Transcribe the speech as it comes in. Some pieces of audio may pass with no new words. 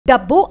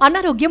డబ్బు,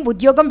 అనారోగ్యం,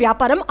 ఉద్యోగం,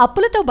 వ్యాపారం,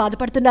 అప్పులతో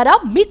బాధపడుతున్నారా?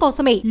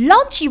 మీకోసమే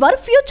launch your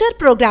future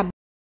programme.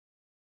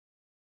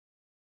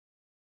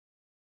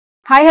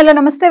 Hi hello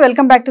నమస్తే,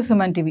 welcome back to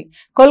Suman TV.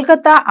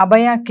 Kolkata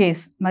Abhaya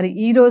case మరి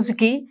ఈ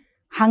రోజుకి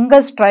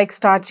హంగర్ స్ట్రైక్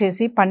స్టార్ట్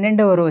చేసి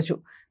 12వ రోజు.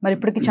 మరి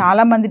ఇప్పటికి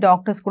చాలా మంది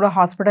డాక్టర్స్ కూడా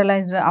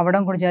హాస్పిటలైజ్డ్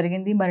అవ్వడం కూడా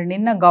జరిగింది. మరి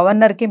నిన్న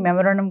గవర్నర్కి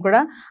మెమోరాండం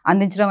కూడా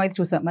అందించడం అయితే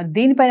చూసాం. మరి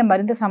దీనిపైన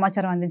మరింత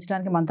సమాచారం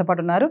అందించడానికి మనతో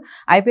పాటు ఉన్నారు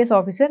ఐపీఎస్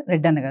ఆఫీసర్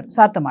రెడ్డన్న గారు.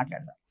 సార్తో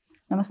మాట్లాడదాం.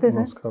 నమస్తే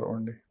సార్. నమస్కారం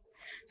అండి.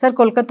 సార్,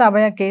 కోల్కతా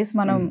అభయ కేసు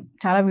మనం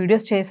చాలా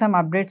వీడియోస్ చేసాం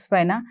అప్డేట్స్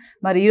పైన.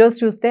 మరి ఈరోజు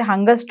చూస్తే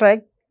హంగర్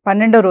స్ట్రైక్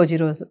 12వ రోజు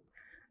ఈరోజు.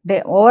 అంటే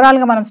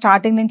ఓవరాల్గా మనం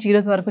స్టార్టింగ్ నుంచి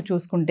ఈరోజు వరకు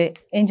చూసుకుంటే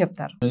ఏం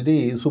చెప్తారు? ఇది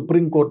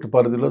సుప్రీంకోర్టు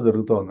పరిధిలో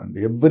జరుగుతోందండి.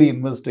 ఎవ్రీ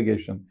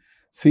ఇన్వెస్టిగేషన్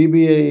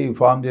సిబిఐ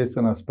ఫామ్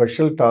చేసిన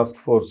స్పెషల్ టాస్క్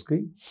ఫోర్స్కి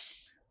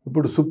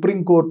ఇప్పుడు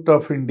సుప్రీంకోర్ట్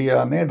ఆఫ్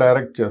ఇండియానే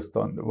డైరెక్ట్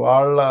చేస్తోంది.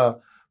 వాళ్ళ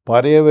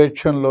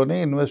పర్యవేక్షణలోనే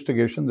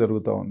ఇన్వెస్టిగేషన్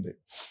జరుగుతూ ఉంది.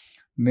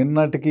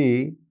 నిన్నటికి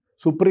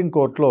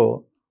సుప్రీంకోర్టులో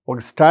ఒక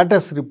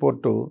స్టాటస్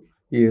రిపోర్టు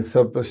ఈ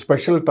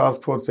స్పెషల్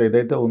టాస్క్ ఫోర్స్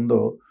ఏదైతే ఉందో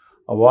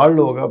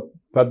వాళ్ళు ఒక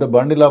పెద్ద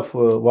బండిల్ ఆఫ్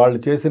వాళ్ళు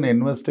చేసిన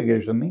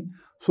ఇన్వెస్టిగేషన్ని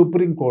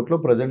సుప్రీంకోర్టులో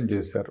ప్రజెంట్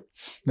చేశారు.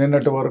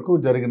 నిన్నటి వరకు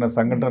జరిగిన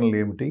సంఘటనలు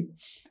ఏమిటి,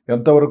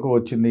 ఎంతవరకు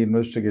వచ్చింది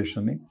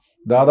ఇన్వెస్టిగేషన్ని,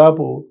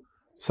 దాదాపు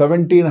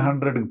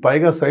 1700కి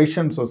పైగా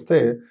సెషన్స్ వస్తే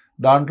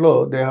దాంట్లో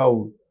they have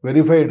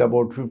verified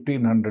about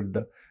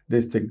 1500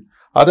 this thing.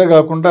 అదే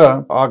కాకుండా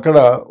అక్కడ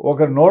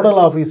ఒక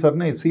నోడల్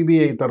ఆఫీసర్ని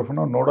సిబిఐ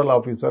తరఫున నోడల్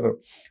ఆఫీసర్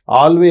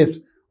ఆల్వేస్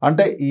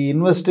అంటే ఈ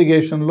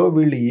ఇన్వెస్టిగేషన్లో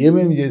వీళ్ళు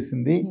ఏమేమి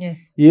చేసింది,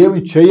 ఏమి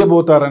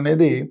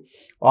చేయబోతారనేది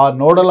ఆ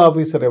నోడల్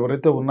ఆఫీసర్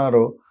ఎవరైతే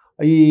ఉన్నారో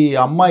ఈ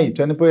అమ్మాయి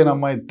చనిపోయిన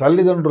అమ్మాయి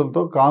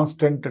తల్లిదండ్రులతో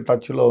కాన్స్టెంట్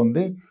టచ్లో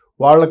ఉంది.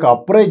 వాళ్ళకి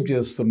అప్రైజ్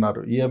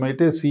చేస్తున్నారు.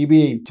 ఏమైతే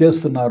సిబిఐ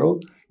చేస్తున్నారో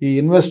ఈ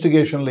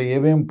ఇన్వెస్టిగేషన్లో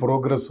ఏమేమి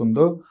ప్రోగ్రెస్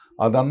ఉందో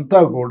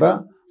అదంతా కూడా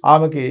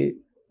ఆమెకి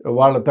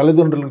వాళ్ళ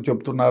తల్లిదండ్రులకు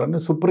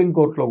చెప్తున్నారని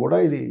సుప్రీంకోర్టులో కూడా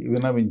ఇది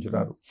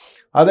విన్నవించినారు.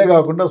 అదే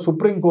కాకుండా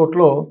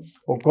సుప్రీంకోర్టులో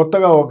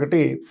కొత్తగా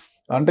ఒకటి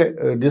అంటే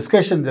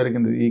డిస్కషన్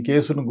జరిగింది ఈ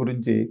కేసును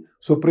గురించి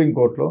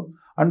సుప్రీంకోర్టులో.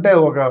 అంటే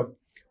ఒక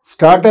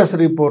స్టాటస్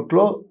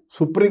రిపోర్ట్లో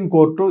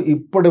సుప్రీంకోర్టు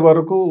ఇప్పటి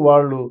వరకు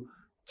వాళ్ళు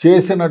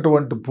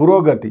చేసినటువంటి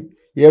పురోగతి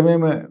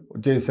ఏమేమి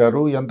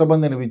చేశారు,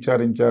 ఎంతమందిని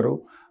విచారించారు,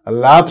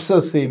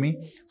 ల్యాప్సెస్ ఏమి.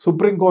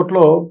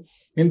 సుప్రీంకోర్టులో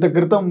ఇంత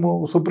క్రితం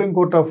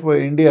సుప్రీంకోర్ట్ ఆఫ్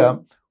ఇండియా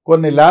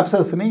కొన్ని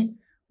ల్యాప్సెస్ని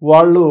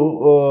వాళ్ళు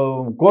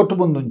కోర్టు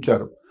ముందు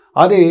ఉంచారు.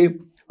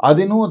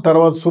 అదిను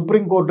తర్వాత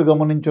సుప్రీంకోర్టు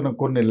గమనించిన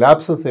కొన్ని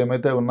ల్యాప్సెస్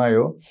ఏమైతే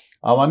ఉన్నాయో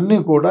అవన్నీ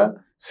కూడా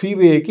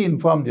సిబిఐకి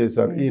ఇన్ఫామ్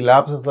చేశారు. ఈ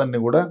ల్యాప్సెస్ అన్నీ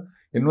కూడా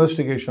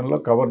ఇన్వెస్టిగేషన్లో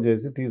కవర్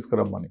చేసి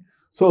తీసుకురమ్మని.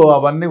 సో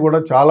అవన్నీ కూడా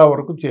చాలా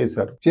వరకు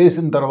చేశారు.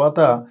 చేసిన తర్వాత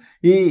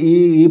ఈ ఈ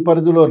ఈ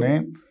పరిధిలోనే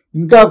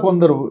ఇంకా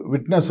కొందరు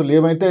విట్నెస్లు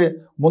ఏమైతే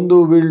ముందు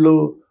వీళ్ళు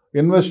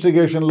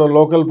ఇన్వెస్టిగేషన్లో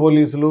లోకల్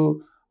పోలీసులు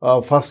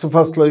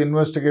ఫస్ట్లో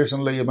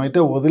ఇన్వెస్టిగేషన్లో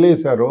ఏమైతే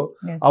వదిలేశారో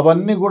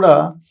అవన్నీ కూడా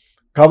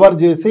కవర్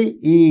చేసి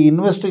ఈ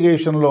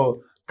ఇన్వెస్టిగేషన్లో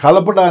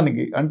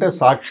కలపడానికి అంటే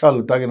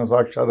సాక్ష్యాలు తగిన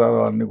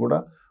సాక్ష్యాధారాలన్నీ కూడా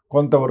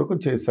కొంతవరకు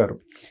చేశారు.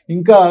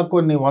 ఇంకా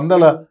కొన్ని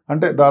వందల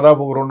అంటే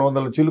దాదాపు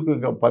 200 చిలుకు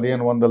ఇంకా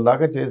 1500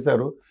 దాకా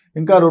చేశారు.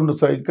 ఇంకా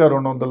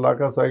 200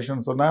 దాకా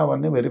సెషన్స్ ఉన్నాయి.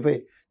 అవన్నీ వెరిఫై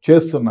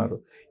చేస్తున్నారు.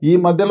 ఈ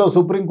మధ్యలో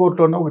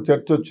సుప్రీంకోర్టులోనే ఒక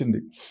చర్చ వచ్చింది.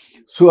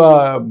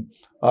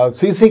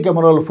 సీసీ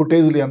కెమెరాల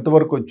ఫుటేజ్లు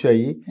ఎంతవరకు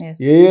వచ్చాయి,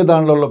 ఏ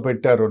దాంట్లో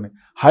పెట్టారు అని.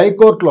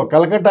 హైకోర్టులో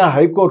కలకట్టా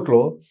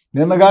హైకోర్టులో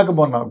నిన్నగాక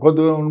మొన్న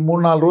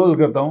 3-4 రోజుల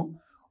క్రితం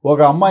ఒక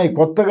అమ్మాయి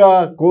కొత్తగా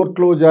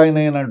కోర్టులో జాయిన్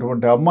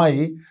అయినటువంటి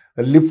అమ్మాయి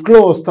లిఫ్ట్లో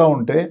వస్తూ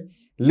ఉంటే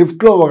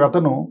లిఫ్ట్లో ఒక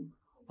అతను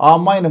ఆ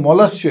అమ్మాయిని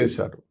మొలెస్ట్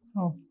చేశాడు.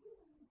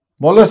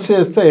 మొలెస్ట్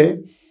చేస్తే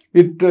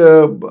it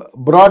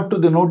brought to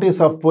the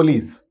notice of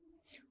police.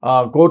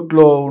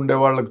 కోర్టులో ఉండే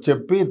వాళ్ళకి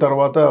చెప్పి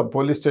తర్వాత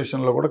పోలీస్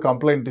స్టేషన్లో కూడా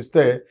కంప్లైంట్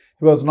ఇస్తే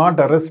he was not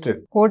arrested.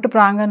 Court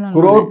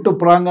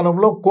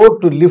ప్రాంగణంలో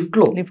కోర్టు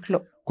లిఫ్ట్లో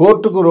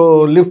కోర్టుకు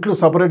లిఫ్ట్లు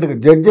సపరేట్గా,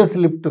 జడ్జెస్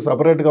లిఫ్ట్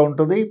సపరేట్గా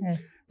ఉంటుంది,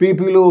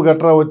 పీపీలు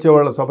గట్రా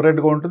వచ్చేవాళ్ళు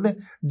సపరేట్గా ఉంటుంది.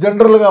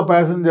 జనరల్గా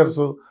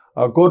ప్యాసింజర్స్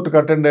కోర్టుకు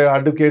అటెండ్ అయ్యే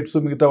అడ్వకేట్స్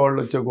మిగతా వాళ్ళు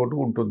వచ్చే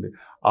కోర్టుకు ఉంటుంది.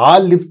 ఆ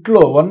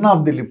లిఫ్ట్లో వన్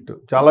ఆఫ్ ది లిఫ్ట్,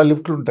 చాలా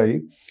లిఫ్ట్లు ఉంటాయి,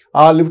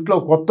 ఆ లిఫ్ట్లో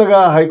కొత్తగా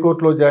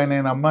హైకోర్టులో జాయిన్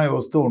అయిన అమ్మాయి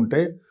వస్తూ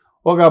ఉంటే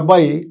ఒక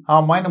అబ్బాయి ఆ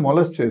అమ్మాయిని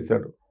మొలెస్ట్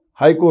చేశాడు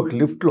హైకోర్టు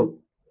లిఫ్ట్లో.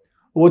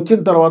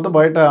 వచ్చిన తర్వాత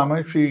బయట ఆమె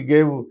షీ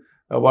గేవ్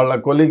వాళ్ళ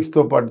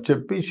కొలీగ్స్తో పాటు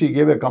చెప్పి she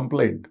gave a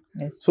complaint.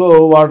 So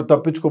వాడు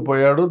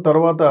తప్పించుకుపోయాడు.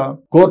 తర్వాత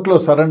కోర్టులో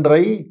సరెండర్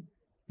అయ్యి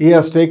he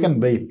has taken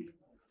bail.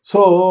 So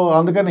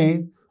అందుకని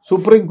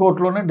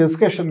సుప్రీంకోర్టులోనే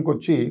డిస్కషన్కి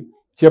వచ్చి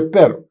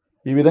చెప్పారు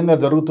ఈ విధంగా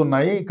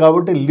జరుగుతున్నాయి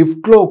కాబట్టి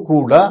లిఫ్ట్లో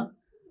కూడా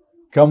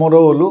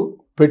కెమెరాలు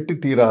పెట్టి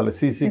తీరాలి,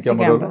 సీసీ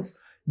కెమెరాలు.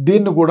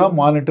 దీన్ని కూడా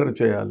మానిటర్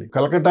చేయాలి.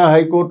 కలకట్టా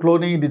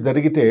హైకోర్టులోనే ఇది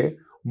జరిగితే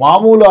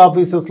మామూలు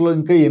ఆఫీసెస్లో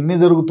ఇంకా ఎన్ని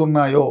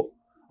జరుగుతున్నాయో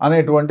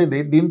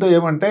అనేటువంటిది. దీంతో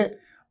ఏమంటే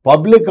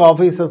పబ్లిక్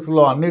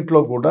ఆఫీసెస్లో అన్నిట్లో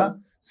కూడా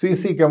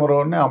సీసీ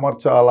కెమెరాని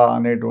అమర్చాలా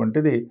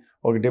అనేటువంటిది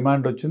ఒక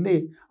డిమాండ్ వచ్చింది.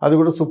 అది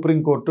కూడా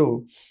సుప్రీంకోర్టు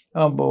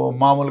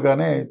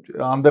మామూలుగానే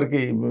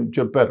అందరికీ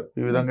చెప్పారు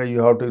ఈ విధంగా you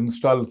have to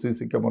install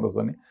CC cameras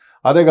అని.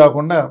 అదే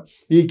కాకుండా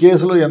ఈ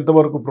కేసులో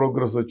ఎంతవరకు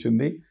ప్రోగ్రెస్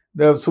వచ్చింది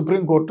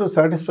సుప్రీంకోర్టు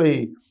సాటిస్ఫై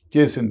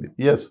చేసింది.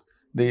 Yes,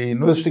 the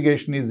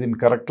investigation is in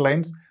correct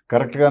lines,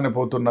 కరెక్ట్గానే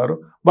పోతున్నారు.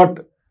 బట్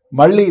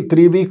మళ్ళీ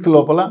 3 వీక్స్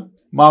లోపల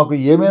మాకు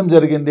ఏమేం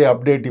జరిగింది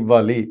అప్డేట్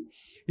ఇవ్వాలి,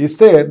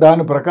 ఇస్తే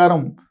దాని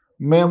ప్రకారం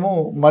మేము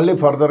మళ్ళీ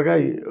ఫర్దర్గా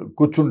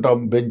కూర్చుంటాం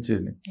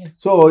బెంచ్ని.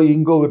 సో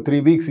ఇంకొక 3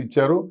 వీక్స్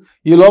ఇచ్చారు.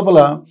 ఈ లోపల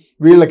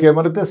వీళ్ళకి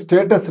ఏమైతే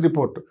status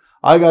report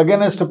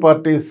against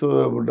parties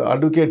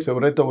advocates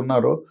ఎవరైతే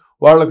ఉన్నారో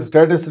వాళ్ళకు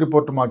స్టేటస్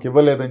రిపోర్ట్ మాకు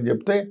ఇవ్వలేదని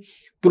చెప్తే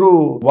త్రూ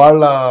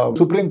వాళ్ళ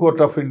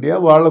సుప్రీంకోర్ట్ ఆఫ్ ఇండియా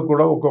వాళ్ళకు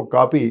కూడా ఒక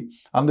కాపీ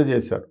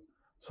అందజేశారు.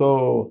 సో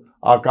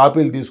ఆ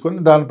కాపీలు తీసుకొని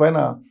దానిపైన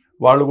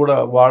వాళ్ళు కూడా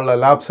వాళ్ళ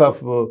ల్యాబ్స్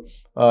ఆఫ్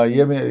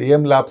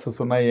ఏం ల్యాబ్సెస్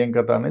ఉన్నాయి ఏం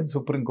కథ అనేది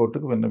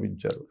సుప్రీంకోర్టుకు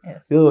విన్నవించారు.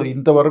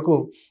 ఇంతవరకు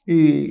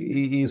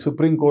ఈ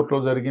సుప్రీంకోర్టులో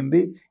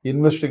జరిగింది,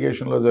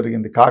 ఇన్వెస్టిగేషన్లో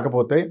జరిగింది.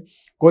 కాకపోతే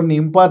కొన్ని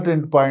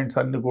ఇంపార్టెంట్ పాయింట్స్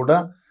అన్నీ కూడా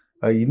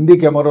హిందీ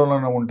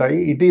కెమెరాలోనే ఉంటాయి.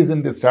 It is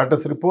in the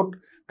status report,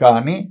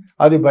 కానీ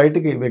అది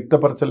బయటికి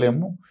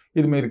వ్యక్తపరచలేము.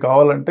 ఇది మీరు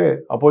కావాలంటే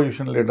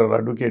అపోజిషన్ లీడర్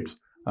అడ్వకేట్స్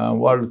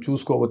వాళ్ళు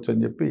చూసుకోవచ్చు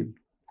అని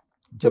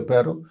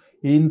చెప్పారు.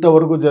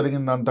 ఇంతవరకు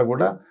జరిగిందంతా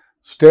కూడా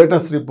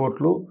స్టేటస్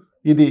రిపోర్ట్లు.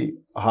 ఇది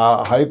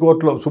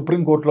హైకోర్టులో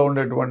సుప్రీంకోర్టులో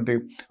ఉండేటువంటి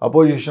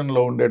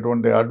అపోజిషన్లో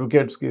ఉండేటువంటి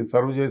అడ్వకేట్స్కి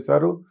సర్వ్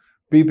చేశారు.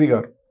 పీపీ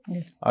గారు,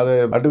 అదే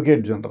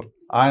అడ్వకేట్ జనరల్,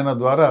 ఆయన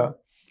ద్వారా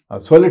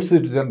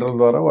సొలిసిటర్ జనరల్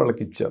ద్వారా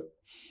వాళ్ళకి ఇచ్చారు.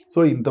 సో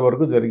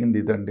ఇంతవరకు జరిగింది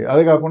ఇదండి.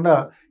 అదే కాకుండా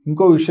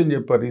ఇంకో విషయం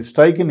చెప్పారు, ఈ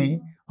స్ట్రైక్ని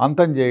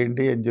అంతం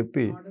చేయండి అని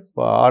చెప్పి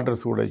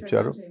ఆర్డర్స్ కూడా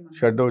ఇచ్చారు,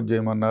 షట్ అవుట్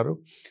చేయమన్నారు.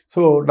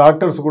 సో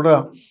డాక్టర్స్ కూడా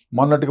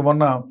మొన్నటికి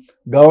మొన్న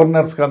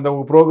గవర్నర్స్కి అంత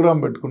ఒక ప్రోగ్రాం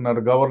పెట్టుకున్నారు.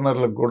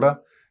 గవర్నర్లకు కూడా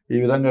ఈ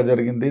విధంగా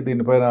జరిగింది,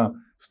 దీనిపైన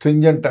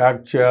స్ట్రింజెంట్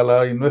యాక్ట్ చేయాలా,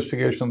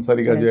 ఇన్వెస్టిగేషన్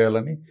సరిగా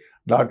చేయాలని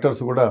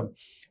డాక్టర్స్ కూడా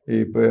ఈ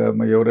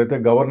ఎవరైతే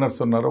గవర్నర్స్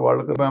ఉన్నారో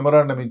వాళ్ళకి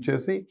మెమరాండం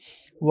ఇచ్చేసి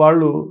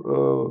వాళ్ళు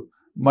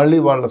మళ్ళీ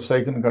వాళ్ళ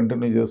స్ట్రైక్ని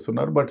కంటిన్యూ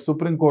చేస్తున్నారు. బట్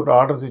సుప్రీంకోర్టు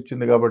ఆర్డర్స్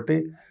ఇచ్చింది కాబట్టి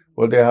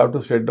they have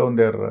to shut down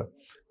there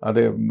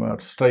అదే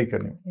స్ట్రైక్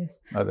అని.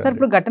 సార్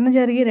ఇప్పుడు ఘటన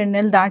జరిగి 2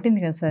 నెలలు దాటింది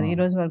కదా సార్, ఈ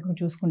రోజు వరకు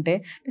చూసుకుంటే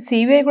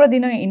సిబిఐ కూడా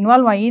దీని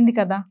ఇన్వాల్వ్ అయ్యింది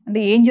కదా,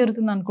 అంటే ఏం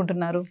జరుగుతుంది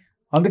అనుకుంటున్నారు?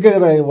 అందుకే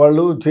కదా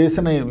వాళ్ళు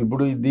చేసిన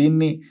ఇప్పుడు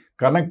దీన్ని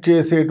కనెక్ట్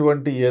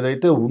చేసేటువంటి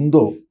ఏదైతే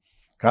ఉందో,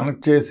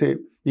 కనెక్ట్ చేసే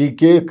ఈ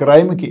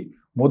క్రైమ్కి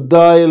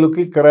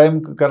ముద్దాయిలకి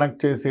క్రైమ్కి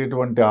కనెక్ట్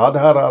చేసేటువంటి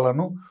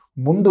ఆధారాలను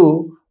ముందు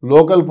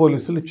లోకల్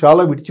పోలీసులు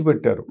చాలా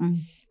విడిచిపెట్టారు.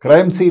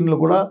 క్రైమ్ సీన్లు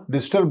కూడా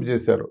డిస్టర్బ్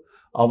చేశారు.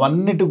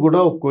 అవన్నిటి కూడా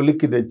ఒక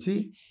కొలిక్కి తెచ్చి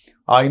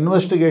ఆ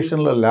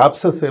ఇన్వెస్టిగేషన్లో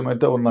ల్యాప్సెస్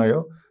ఏమైతే ఉన్నాయో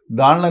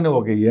దానిని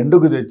ఒక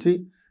ఎండుకు తెచ్చి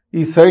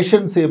ఈ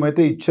సెషన్స్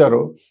ఏమైతే ఇచ్చారో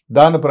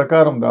దాని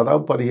ప్రకారం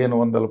దాదాపు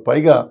 1500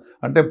 పైగా,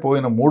 అంటే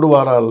పోయిన 3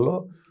 వారాల్లో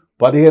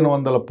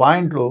 1500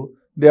 పాయింట్లు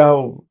దే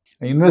హ్యావ్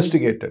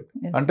ఇన్వెస్టిగేటెడ్.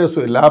 అంటే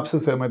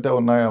ల్యాప్సెస్ ఏమైతే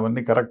ఉన్నాయో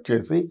అవన్నీ కరెక్ట్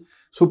చేసి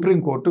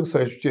సుప్రీంకోర్టుకు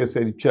సజెస్ట్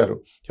చేసి ఇచ్చారు.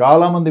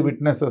 చాలామంది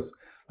విట్నెసెస్,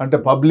 అంటే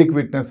పబ్లిక్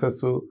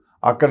విట్నెసెస్,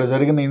 అక్కడ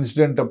జరిగిన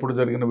ఇన్సిడెంట్ అప్పుడు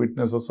జరిగిన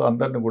విట్నెసెస్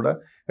అందరిని కూడా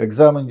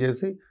ఎగ్జామిన్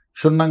చేసి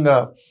క్షుణ్ణంగా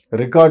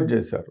రికార్డ్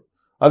చేశారు.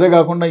 అదే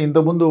కాకుండా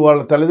ఇంతకుముందు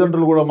వాళ్ళ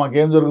తల్లిదండ్రులు కూడా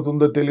మాకేం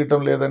జరుగుతుందో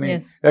తెలియటం లేదని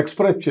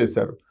ఎక్స్ప్రెస్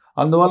చేశారు.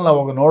 అందువల్ల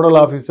ఒక నోడల్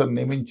ఆఫీసర్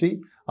నియమించి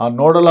ఆ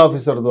నోడల్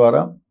ఆఫీసర్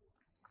ద్వారా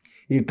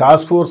ఈ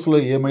టాస్క్ ఫోర్స్లో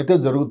ఏమైతే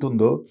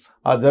జరుగుతుందో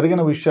ఆ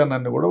జరిగిన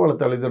విషయాన్ని కూడా వాళ్ళ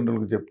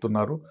తల్లిదండ్రులకు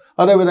చెప్తున్నారు.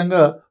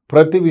 అదేవిధంగా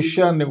ప్రతి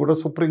విషయాన్ని కూడా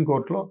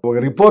సుప్రీంకోర్టులో ఒక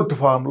రిపోర్ట్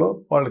ఫామ్లో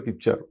వాళ్ళకి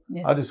ఇచ్చారు.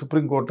 అది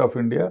సుప్రీంకోర్ట్ ఆఫ్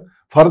ఇండియా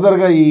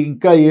ఫర్దర్గా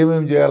ఇంకా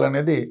ఏమేమి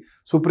చేయాలనేది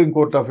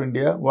సుప్రీంకోర్ట్ ఆఫ్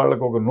ఇండియా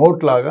వాళ్ళకు ఒక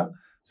నోట్ లాగా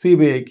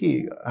సిబిఐకి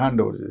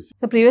హ్యాండ్ ఓవర్ చేసి.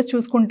 సో ప్రీవియస్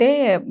చూసుకుంటే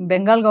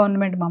బెంగాల్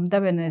గవర్నమెంట్ మమతా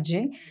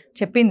బెనర్జీ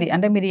చెప్పింది,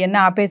 అంటే మీరు ఇవన్నీ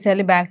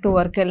ఆపేసేయాలి, బ్యాక్ టు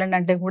వర్క్ వెళ్ళండి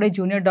అంటే కూడా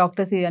జూనియర్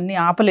డాక్టర్స్ ఇవన్నీ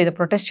ఆపలేదు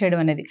ప్రొటెస్ట్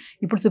చేయడం అనేది.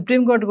 ఇప్పుడు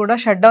సుప్రీంకోర్టు కూడా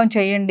షట్ డౌన్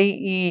చేయండి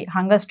ఈ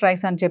హంగర్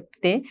స్ట్రైక్స్ అని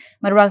చెప్తే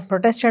మరి వాళ్ళు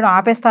ప్రొటెస్ట్ చేయడం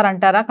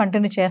ఆపేస్తారంటారా,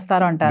 కంటిన్యూ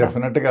చేస్తారా అంటారా?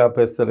 డెఫినెట్గా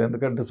ఆపేస్తారు,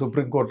 ఎందుకంటే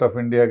సుప్రీంకోర్ట్ ఆఫ్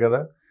ఇండియా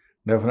కదా.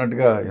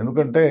 డెఫినెట్గా,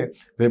 ఎందుకంటే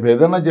రేపు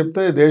ఏదైనా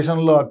చెప్తే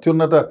దేశంలో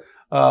అత్యున్నత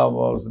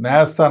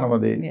న్యాయస్థానం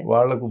అది,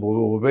 వాళ్లకు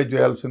ఒబే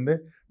చేయాల్సిందే.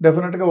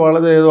 డెఫినెట్గా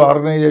వాళ్ళదే ఏదో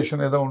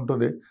ఆర్గనైజేషన్ ఏదో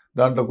ఉంటుంది,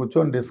 దాంట్లో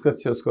కూర్చొని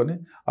డిస్కస్ చేసుకొని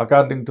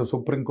according to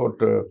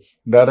supreme court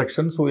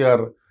directions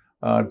we are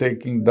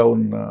taking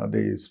down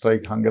the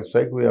strike, hunger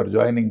strike, we are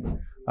joining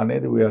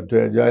అనేది, వీఆర్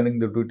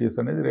జాయినింగ్ ది డ్యూటీస్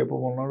అనేది రేపు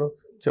మొన్నడు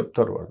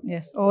చెప్తారు వాళ్ళు.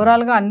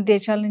 ఓవరాల్ గా అన్ని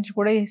దేశాల నుంచి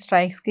కూడా ఈ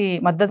స్ట్రైక్స్ కి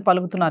మద్దతు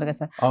పలుకుతున్నారు కదా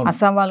సార్.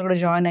 అస్సాం వాళ్ళు కూడా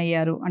జాయిన్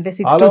అయ్యారు, అంటే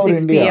 6 to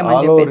 6 PM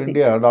అని చెప్పేసి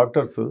ఇండియా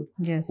డాక్టర్స్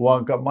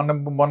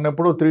మొన్న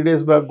ఎప్పుడో 3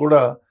 days బ్యాక్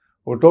కూడా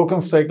ఒక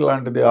టోకెన్ స్ట్రైక్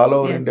లాంటిది ఆల్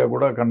ఓవర్ ఇండియా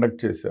కూడా కండక్ట్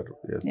చేశారు.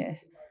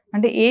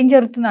 అంటే ఏం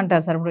జరుగుతుంది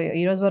అంటారు సార్ ఇప్పుడు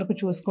ఈ రోజు వరకు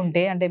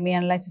చూసుకుంటే, అంటే మీ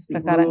అనాలిసిస్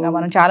ప్రకారంగా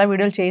మనం చాలా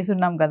వీడియోలు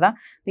చేస్తున్నాం కదా,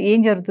 ఏం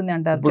జరుగుతుంది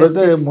అంటారు?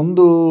 ఇప్పుడైతే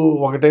ముందు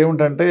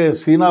ఒకటేమిటంటే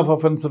సీన్ ఆఫ్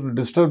అఫెన్స్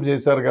డిస్టర్బ్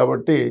చేశారు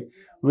కాబట్టి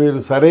వీరు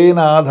సరైన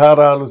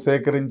ఆధారాలు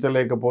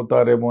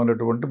సేకరించలేకపోతారేమో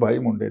అనేటువంటి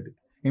భయం ఉండేది,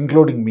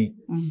 ఇంక్లూడింగ్ మీ.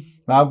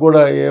 నాకు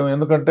కూడా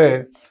ఎందుకంటే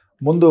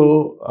ముందు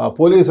ఆ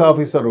పోలీస్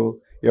ఆఫీసరు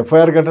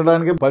ఎఫ్ఐఆర్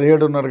కట్టడానికి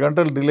 17.5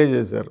 గంటలు డిలే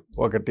చేశారు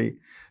ఒకటి,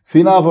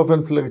 సీన్ ఆఫ్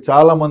అఫెన్స్లకి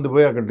చాలామంది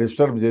పోయి అక్కడ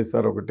డిస్టర్బ్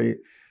చేశారు ఒకటి,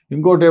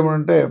 ఇంకోటి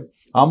ఏమంటే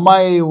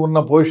అమ్మాయి ఉన్న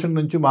పొజిషన్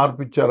నుంచి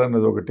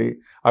మార్పిచ్చారనేది ఒకటి,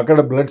 అక్కడ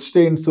బ్లడ్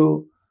స్టెయిన్స్,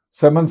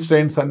 సెమన్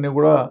స్టెయిన్స్ అన్నీ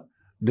కూడా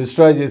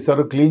డిస్ట్రాయ్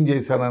చేశారు, క్లీన్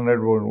చేశారు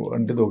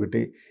అనేటువంటిది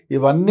ఒకటి.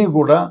 ఇవన్నీ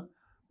కూడా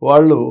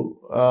వాళ్ళు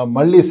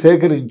మళ్ళీ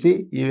సేకరించి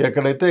ఇవి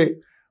ఎక్కడైతే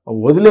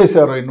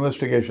వదిలేశారో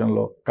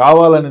ఇన్వెస్టిగేషన్లో,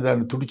 కావాలని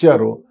దాన్ని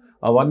తుడిచారో,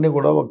 అవన్నీ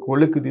కూడా ఒక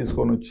కొలిక్కి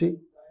తీసుకొని వచ్చి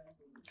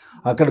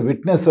అక్కడ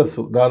విట్నెసెస్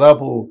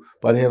దాదాపు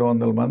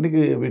 1500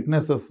 మందికి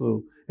విట్నెసెస్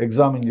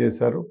ఎగ్జామిన్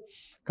చేశారు.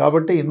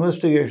 కాబట్టి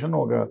ఇన్వెస్టిగేషన్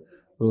ఒక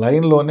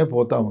లైన్లోనే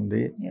పోతా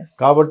ఉంది.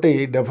 కాబట్టి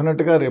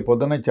డెఫినెట్గా రేపు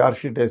పొద్దున్న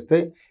ఛార్జ్షీట్ వేస్తే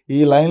ఈ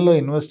లైన్లో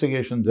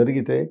ఇన్వెస్టిగేషన్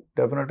జరిగితే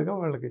డెఫినెట్గా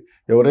వాళ్ళకి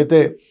ఎవరైతే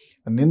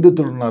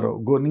నిందితులు ఉన్నారో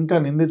ఇంకా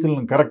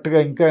నిందితులను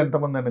కరెక్ట్గా ఇంకా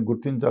ఎంతమంది అని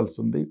గుర్తించాల్సి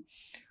ఉంది.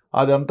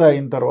 అదంతా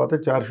అయిన తర్వాత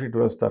ఛార్జ్షీట్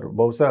వేస్తారు.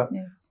 బహుశా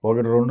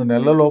 1-2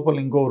 నెలల లోపల,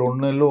 ఇంకో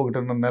 2 నెలలు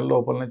 1.5 నెలల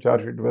లోపలనే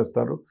ఛార్జ్షీట్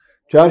వేస్తారు.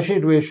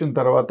 ఛార్జ్షీట్ వేసిన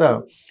తర్వాత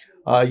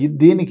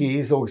దీనికి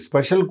ఒక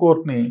స్పెషల్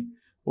కోర్ట్ని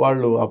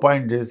వాళ్ళు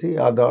అపాయింట్ చేసి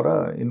ఆ ద్వారా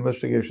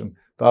ఇన్వెస్టిగేషన్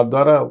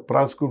తద్వారా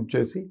ప్రాసిక్యూట్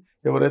చేసి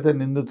ఎవరైతే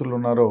నిందితులు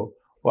ఉన్నారో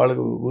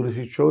వాళ్ళకు ఉరి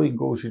శిక్ష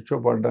ఇంకొక శిక్ష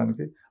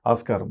పడడానికి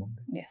ఆస్కారం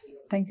ఉంది.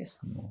 Thank you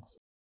so much.